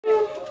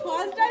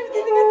First time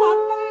দিদিকে সাত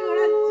পাকে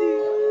ঘোরাচ্ছি।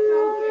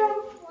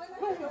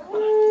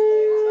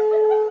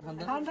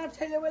 ঠান্ডা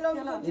ছেলে বলে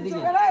কিছু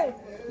করে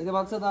এদিকে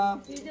বাচ্চা দা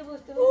নিচে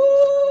বসতে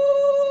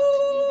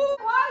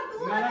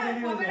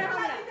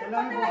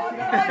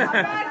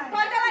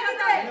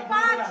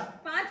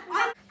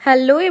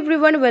hello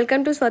everyone, welcome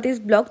to Swati's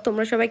blog.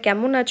 তোমরা সবাই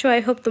কেমন আছো?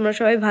 আই হোপ তোমরা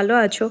সবাই ভালো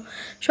আছো।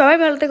 সবাই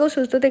ভালো থেকো,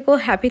 সুস্থ থেকো,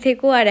 হ্যাপি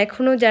থেকো। আর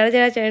এখনও যারা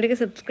যারা চ্যানেলটাকে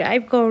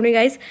সাবস্ক্রাইব করোনি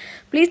গাইস,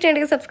 প্লিজ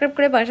চ্যানেলটাকে সাবস্ক্রাইব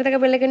করে পাশে থাকা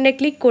বেল আইকনটা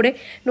ক্লিক করে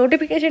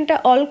নোটিফিকেশনটা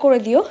অল করে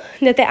দিও,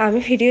 যাতে আমি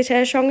ভিডিও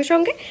ছাড়ার সঙ্গে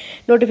সঙ্গে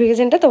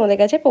নোটিফিকেশনটা তোমাদের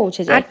কাছে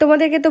পৌঁছে যায়। আর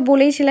তোমাদেরকে তো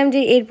বলেইছিলাম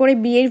যে এরপরে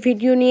বিয়ের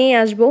ভিডিও নিয়েই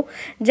আসবো।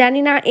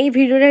 জানি না এই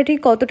ভিডিওটা ঠিক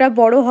কতটা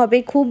বড় হবে।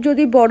 খুব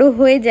যদি বড়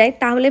হয়ে যায়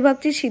তাহলে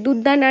ভাবছি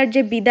সিঁদুরদান আর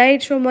যে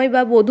বিদায়ের সময়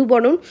বা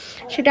বধূবরণ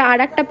সেটা আর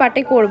একটা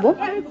পার্টে করবো।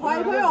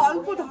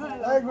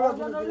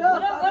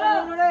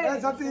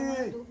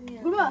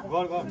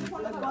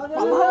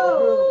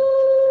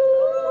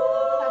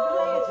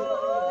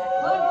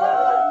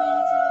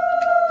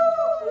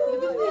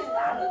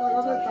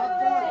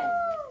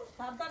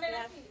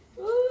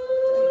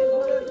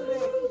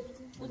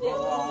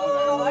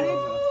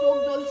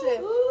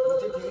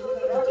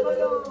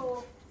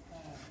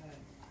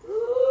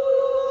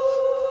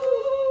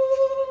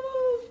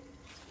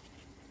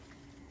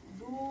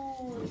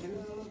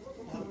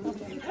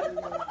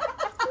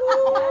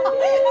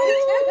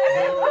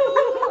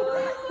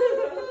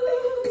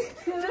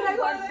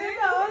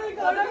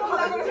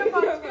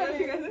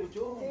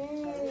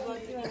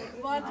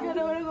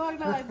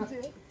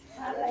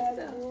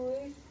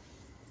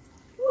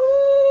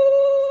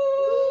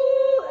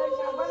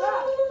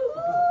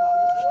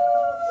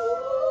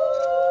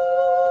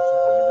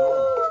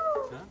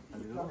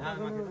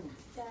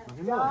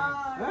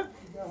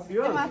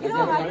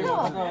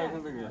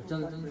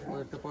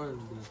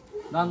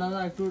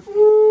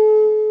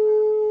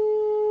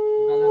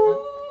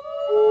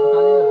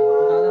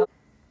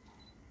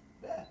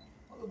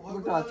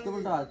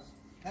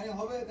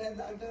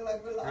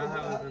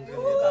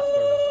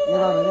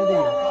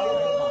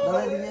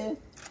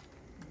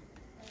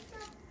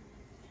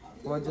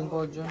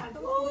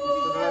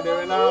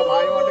 দেবে না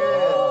ভাই বটে,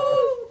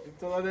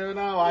 দেবে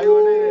না ভাই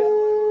বটে।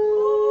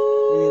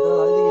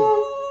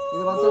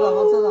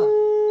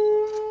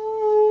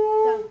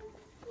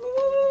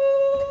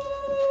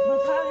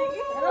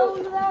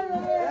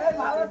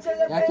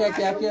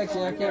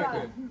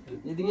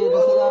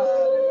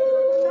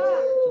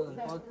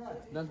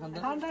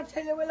 ঠান্ডা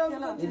ছেলে বলে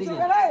এদিকে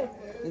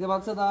এদিকে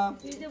বাচ্চা দা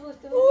নিচে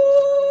বসতে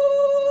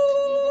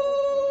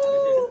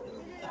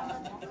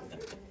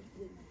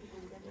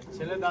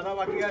ছেলে দাদা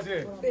বাকি আছে,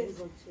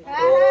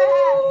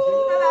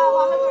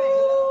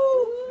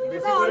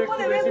 বেশি করে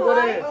একটু বেশি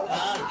করে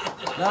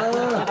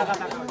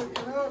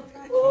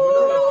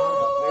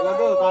দেখলা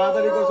তো,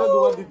 তাড়াতাড়ি করছে,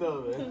 দুবার দিতে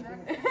হবে।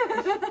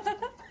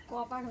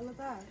 কপাল হলো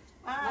তার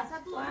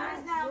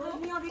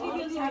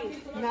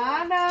না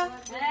না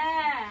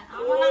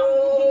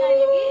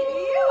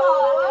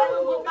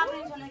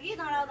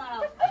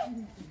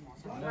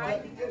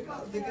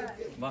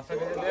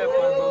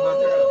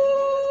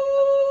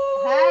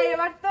হ্যাঁ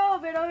এবার তো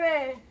বেরোবে।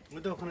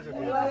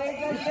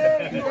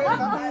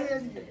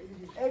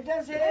 এটা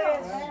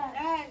শেষ।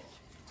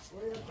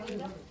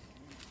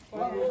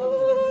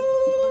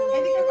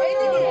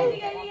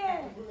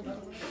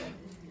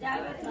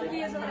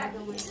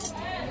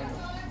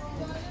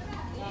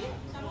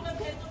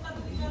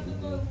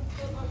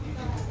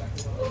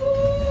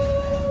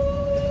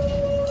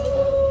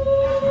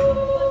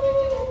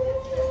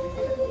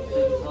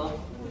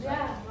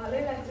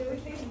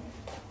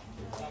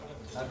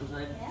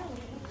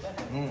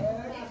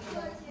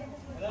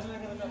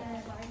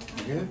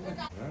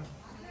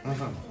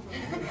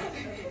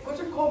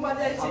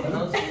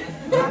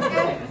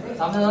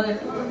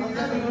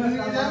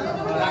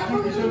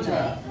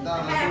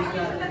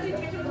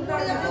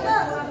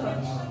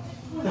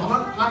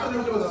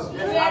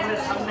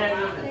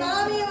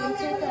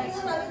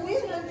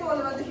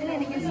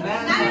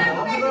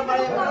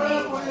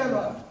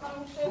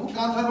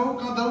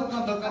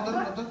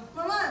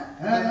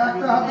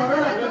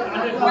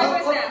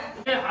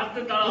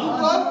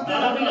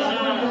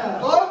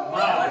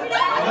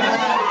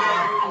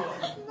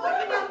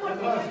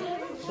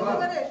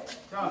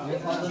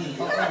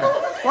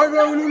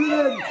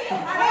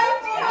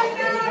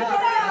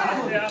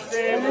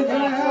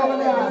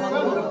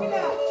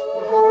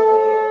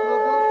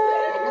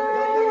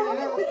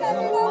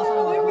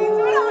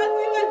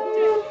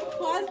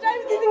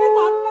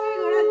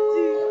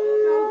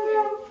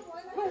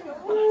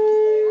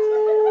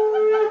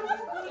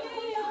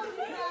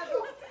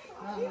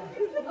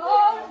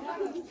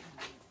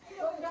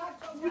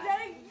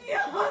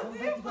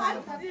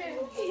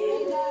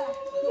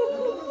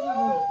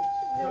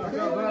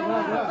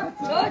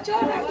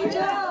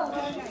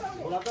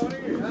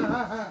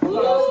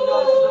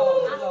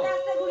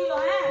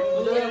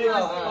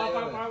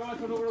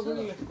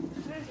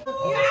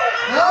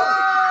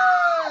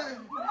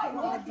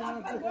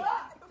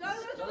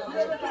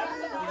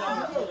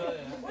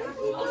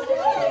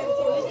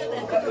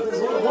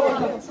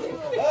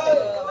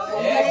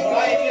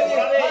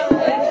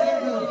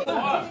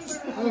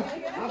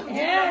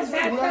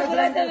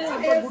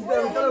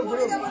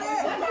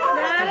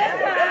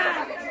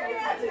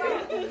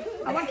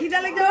 আমার খিদা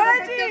লেগে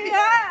ধরেছি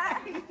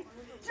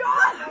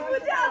চল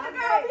বুঝে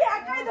আজকে আমি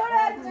একাই ধরে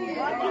আছি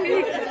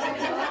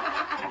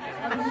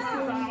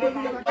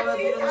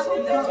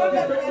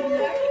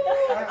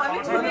আমি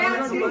চলে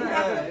আছি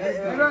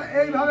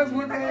এইভাবে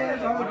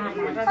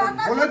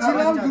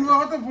বলেছিলাম দুটো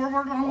হয়তো বড়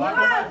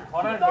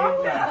বড়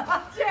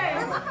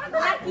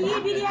আর কি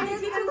বিরিয়ানি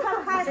চিকেন সব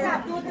খায়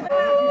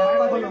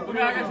তুমি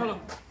আগে চলো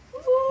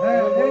হ্যাঁ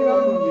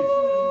এইভাবে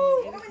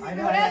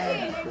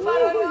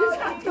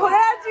ধরে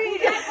আছি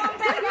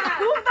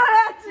খুব ধরে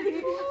আছি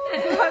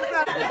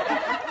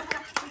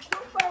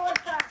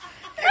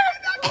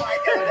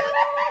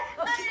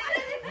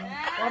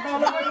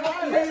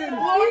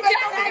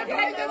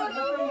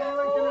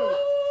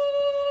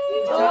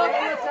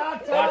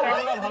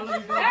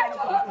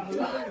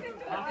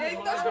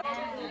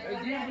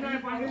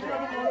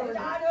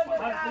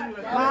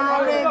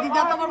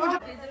দিদা তো করবো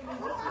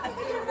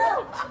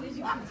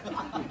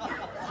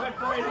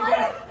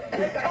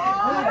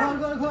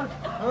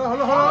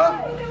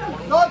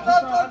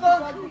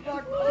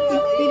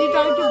পিড়িটা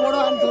একটু বড়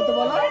আনতে হতো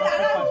বলো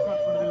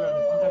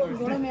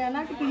বড় মেয়ে না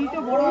একটু পিড়িটা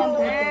বড়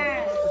আনতে হতো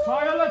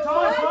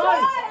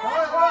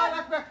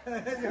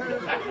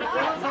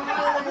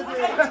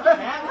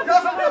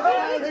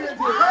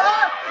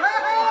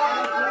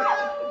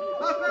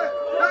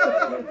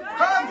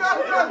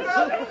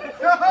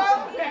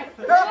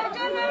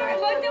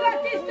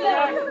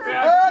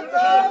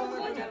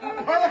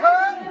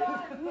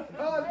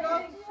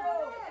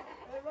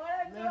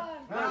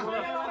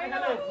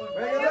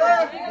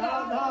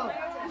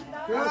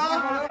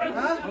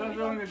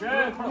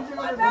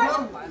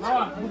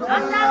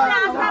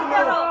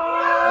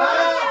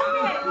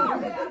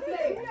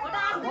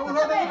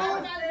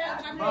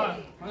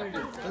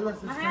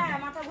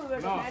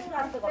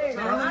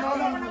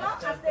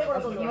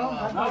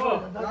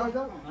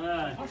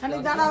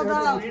দাঁড়াও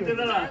দাঁড়াও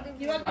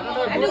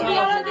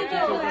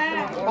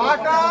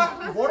পাটা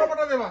বড়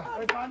পাটা দেবা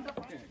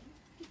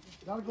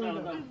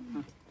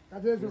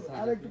কাছে এসো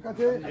আর একটু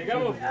কাছে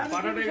এগাবো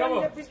পাটাটা এগাবো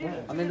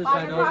আমি একটু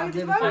সাইড হও আমি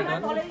একটু সাইড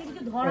হও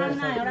কিছু ধরার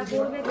নাই ওরা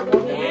করবে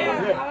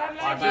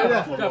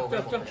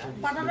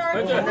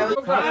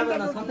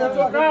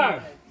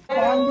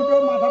পান দুটো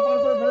মাথা পার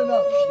করে ফেলে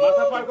দাও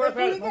মাথা পার করে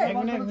ফেল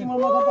তোমার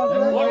মাথা পার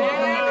করে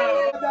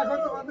দেখো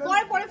তোমাদের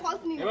পরে পরে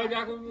ফলস নি এবার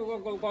দেখো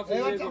কত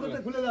এবার চাদরটা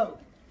খুলে দাও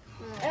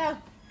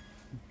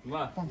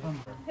বাহ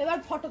এবার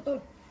ফটো তোল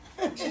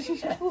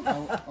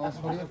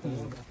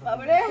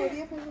বাবারে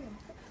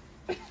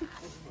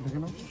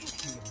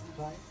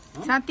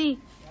সাথী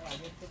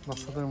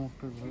বাচ্চাদের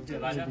মুখটা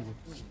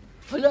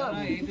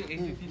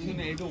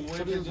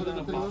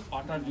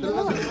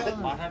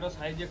পাটাটা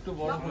সাইজ একটু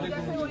বড় হলে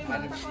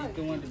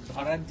তোমার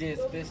ধরার যে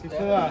স্পেসটা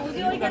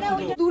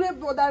দূরে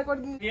দাঁড় করে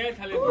দিন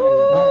খালি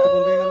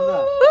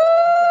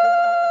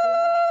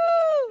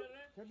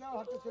সেটা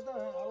হাতে সেটা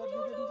আবার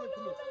নিজে নিজে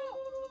খুলো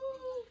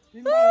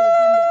তিনবার হবে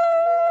তিনবার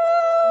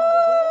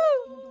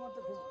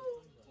তোমারটা খুলো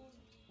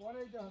পরে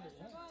এটা হবে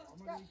হ্যাঁ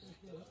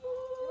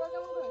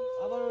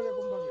আবার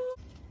ওরকম ভাবে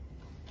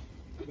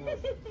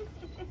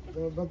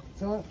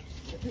বাচ্চা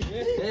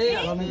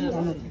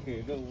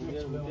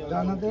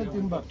জানাতে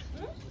তিনবার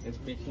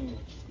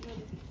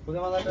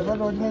এবার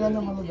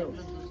রজনীগন্ধা মালা দাও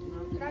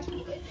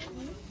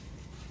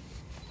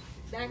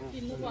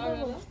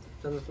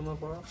চলো তোমার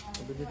পড়া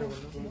বিজিটা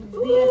বলো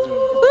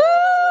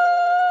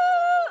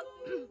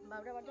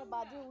বাবরা বাটা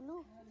বাজে উলু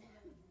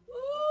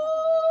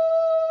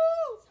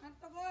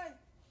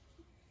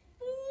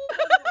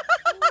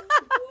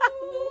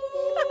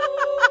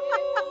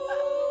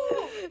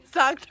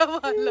সাকটা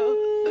ভালো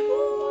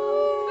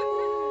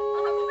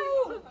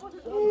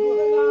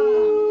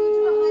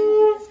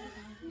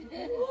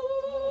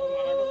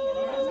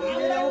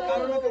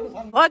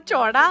ও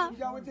চড়া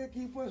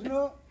কি প্রশ্ন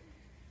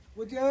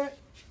বলছে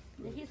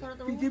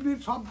পৃথিবীর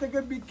সব থেকে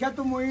বিখ্যাত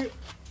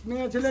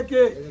মেয়ে ছেলে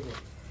কে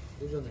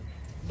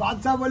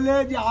বাদশা বললে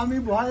যে আমি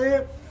ভয়ে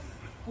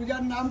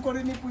পূজার নাম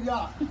করিনি পূজা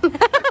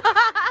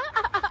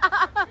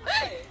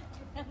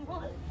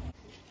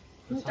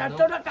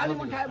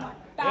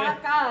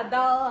টাকা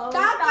দাও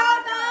টাকা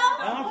দাও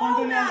আমার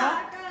ফোনটা নিয়ে আসো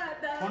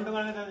ফোনটা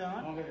মানে দাও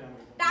আমার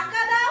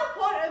টাকা দাও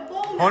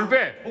ফোন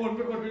পে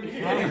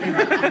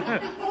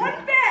ফোন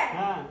পে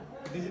হ্যাঁ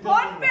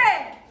ফোন পে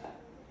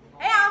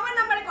এই আমার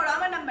নম্বরে করো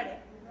আমার নম্বরে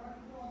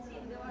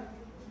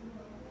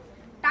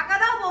টাকা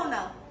দাও বউ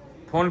না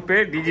ফোন পে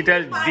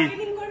ডিজিটাল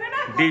বার্গেনিং করবে না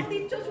কত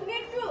দিচ্ছ শুনে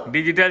একটু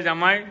ডিজিটাল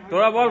জামাই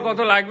তোরা বল কত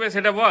লাগবে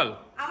সেটা বল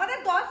আমাদের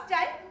 10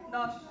 চাই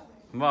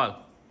 10 বল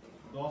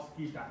 10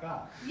 কি টাকা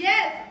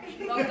ইয়েস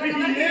 10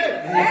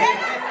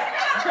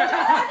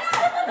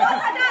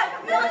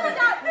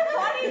 টাকা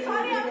সরি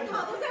সরি আমি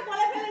ধাদুসে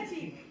বলে ফেলেছি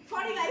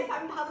সরি গাইস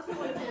আমি ধাদুসে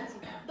বলে ফেলেছি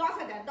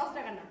 10,000 10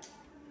 টাকা না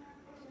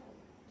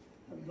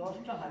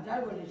 10টা হাজার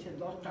বলেছে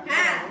 10 টাকা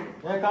হ্যাঁ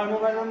এই কার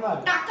মোবাইল নাম্বার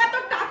টাকা তো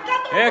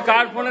এ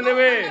কার ফোনে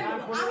দেবে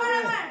আমার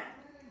আমার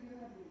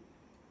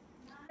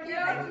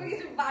তুমি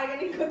কিছু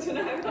বার্গেনিং করছো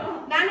না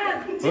না না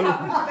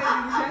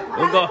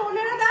ও তো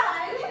ফোনে না দাও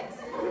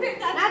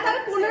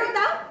তাহলে 15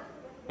 দাও।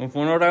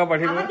 15 টাকা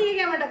পাঠিয়ে আমার দেবো। দিকে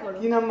ক্যামেরাটা করো।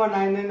 কি নাম্বার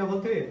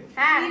 9933?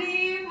 হ্যাঁ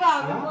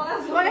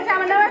তোমার কাছে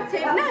আমার নাম্বার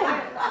সেভ নাই?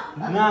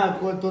 না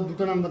তোর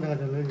দুটো নাম্বার দেখা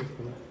যাবে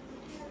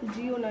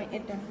জিও নয়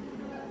এটা।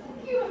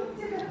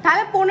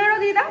 তাহলে 15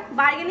 দিয়ে দাও।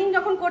 বার্গেনিং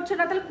যখন করছো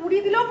না তাহলে 20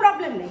 দিলেও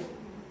প্রবলেম নেই।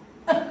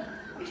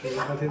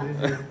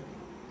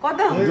 কত?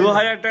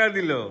 2000 টাকা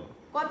দিল।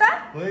 কত?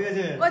 হয়ে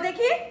গেছে। ও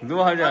দেখি।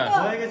 2000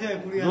 হয়ে গেছে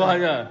 20,000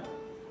 2000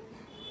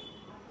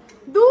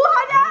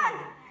 2000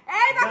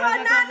 এই দেখো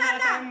না না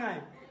না নাই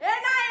এই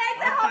না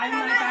এইটা হবে না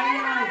না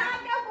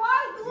আমাকে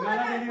বল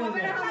 2000 হবে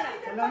না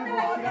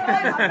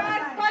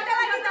কয়টা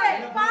লাগিতে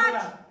 5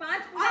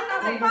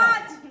 অন্তত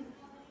 5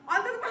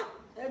 অন্তত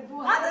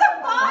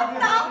 5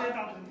 দাও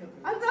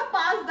অন্তত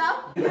 5 দাও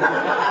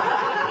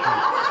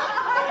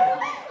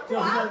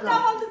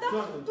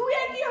তুই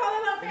কি হবে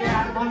বলতে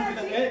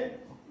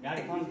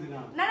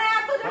না না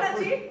এত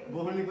ঝাড়াচ্ছি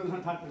বহনি কোন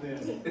থাকতে দে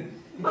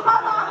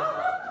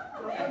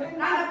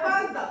না না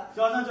 5 দাও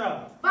চল চল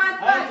 5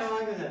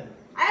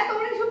 আরে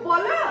তোমরা কিছু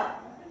বলো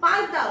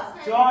 5 দাও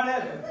চল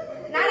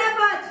না না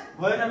 5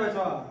 হয়ে যাবে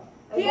চল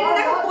ঠিক আছে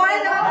দেখো পরে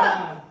দেবো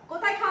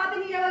কোথায় খাওয়াতে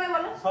নিয়ে যাবে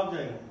বলো সব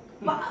জায়গায়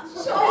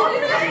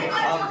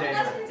সব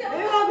জায়গায়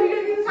এই ও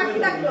ভিডিও কিন্তু সাক্ষী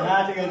থাকলো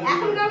হ্যাঁ ঠিক আছে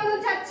এখন আমরা তো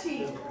যাচ্ছি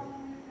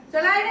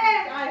চলাই রে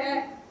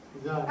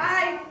যা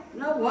আই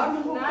না ঘর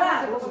না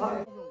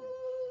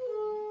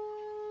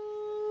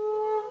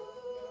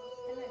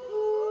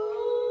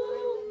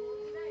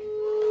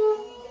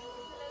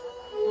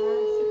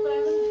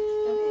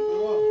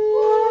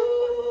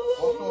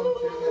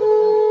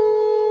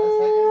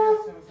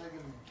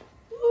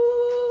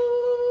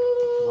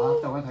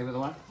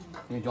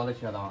জলে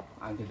ছেড়ে দাও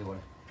আংটিতে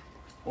করে।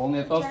 ওং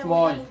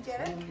এতস্ময়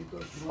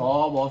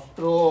সব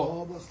অস্ত্র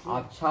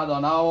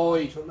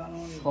আচ্ছাদনায়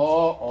স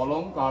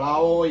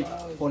অলঙ্কারায়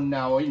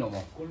কন্যায়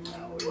নমঃ।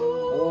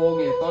 ওং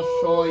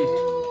এতস্ময়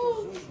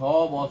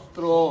সব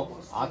অস্ত্র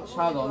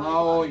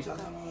আচ্ছাদনায়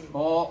স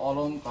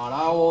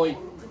অলঙ্কারায়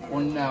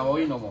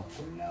কন্যায় নমঃ।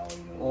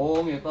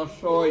 ওং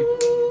এতস্ময়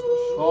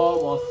সব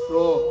অস্ত্র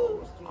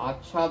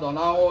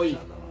আচ্ছাদনায়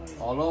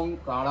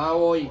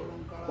অলঙ্কারায়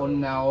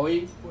কন্যায়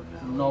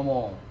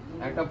নমঃ।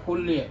 একটা ফুল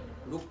নিয়ে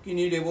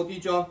রুক্মিণী রেবতী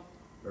চ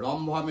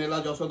রম্ভা মেলা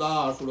যশোদা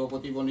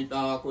সুরপতি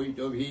বনিতা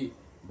কৈটভি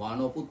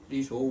বানপুত্রী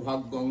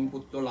সৌভাগ্যং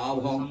পুত্র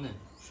লাভং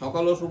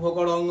সকল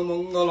শুভকরং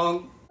মঙ্গলং।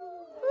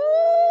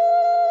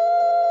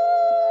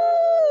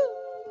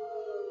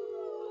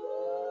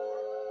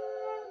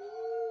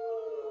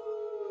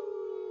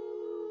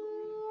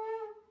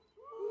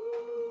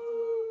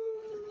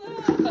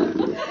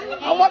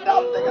 আমার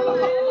নাম থেকে না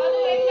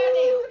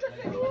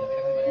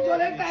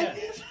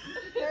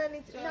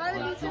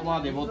জমা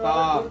দেবতা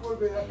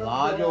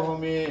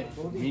রাজহোমে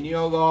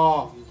বিনিয়োগ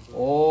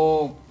ও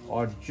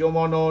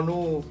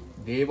অর্যমননু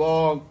দেব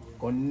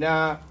কন্যা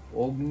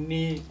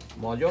অগ্নি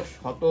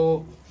মজশত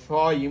স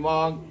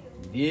ইমাং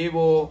দেব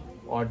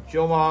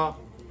অর্যমা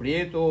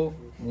প্রেত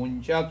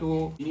মুঞ্চাতু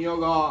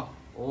বিনিয়োগ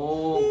ও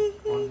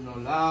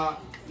অন্নলা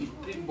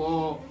কৃত্রিম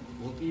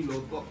অতি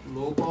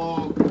লোক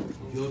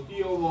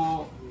জ্যোতিয়ব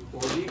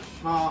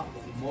পরীক্ষা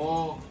ম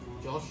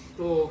যষ্ট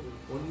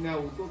কন্যা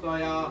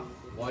উতদয়া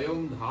বয়ং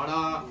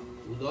ধারা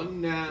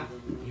উদন্যা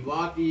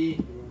ইবাতি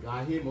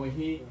গাহি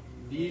মহি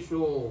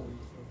দিশো।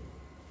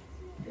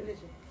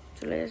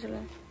 চলে যা চলে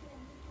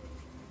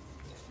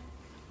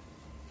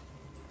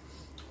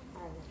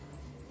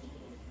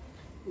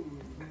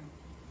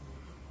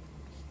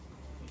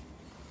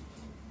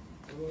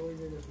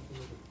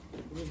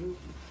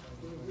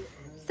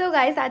সো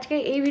গাইস আজকে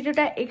এই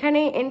ভিডিওটা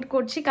এখানে এন্ড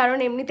করছি, কারণ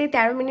এমনিতেই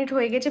 13 মিনিট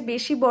হয়ে গেছে।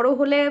 বেশি বড়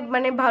হলে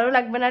মানে ভালো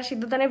লাগবে না। আর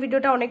সিদ্ধদানের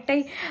ভিডিওটা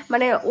অনেকটাই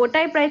মানে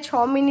ওটাই প্রায়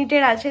 6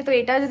 মিনিটের আছে, তো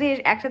এটা যদি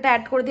একসাথে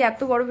অ্যাড করে দিই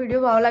এত বড় ভিডিও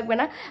ভালো লাগবে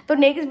না। তো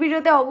নেক্সট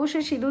ভিডিওতে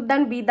অবশ্যই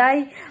সিঁদুরদান, বিদায়,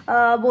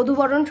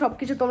 বধূবরণ সব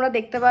কিছু তোমরা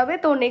দেখতে পাবে।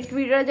 তো নেক্সট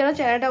ভিডিওর জন্য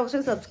চ্যানেলটা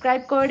অবশ্যই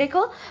সাবস্ক্রাইব করে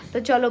রেখো। তো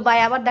চলো বাই,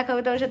 আবার দেখা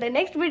হবে তোমার সাথে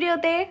নেক্সট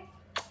ভিডিওতে।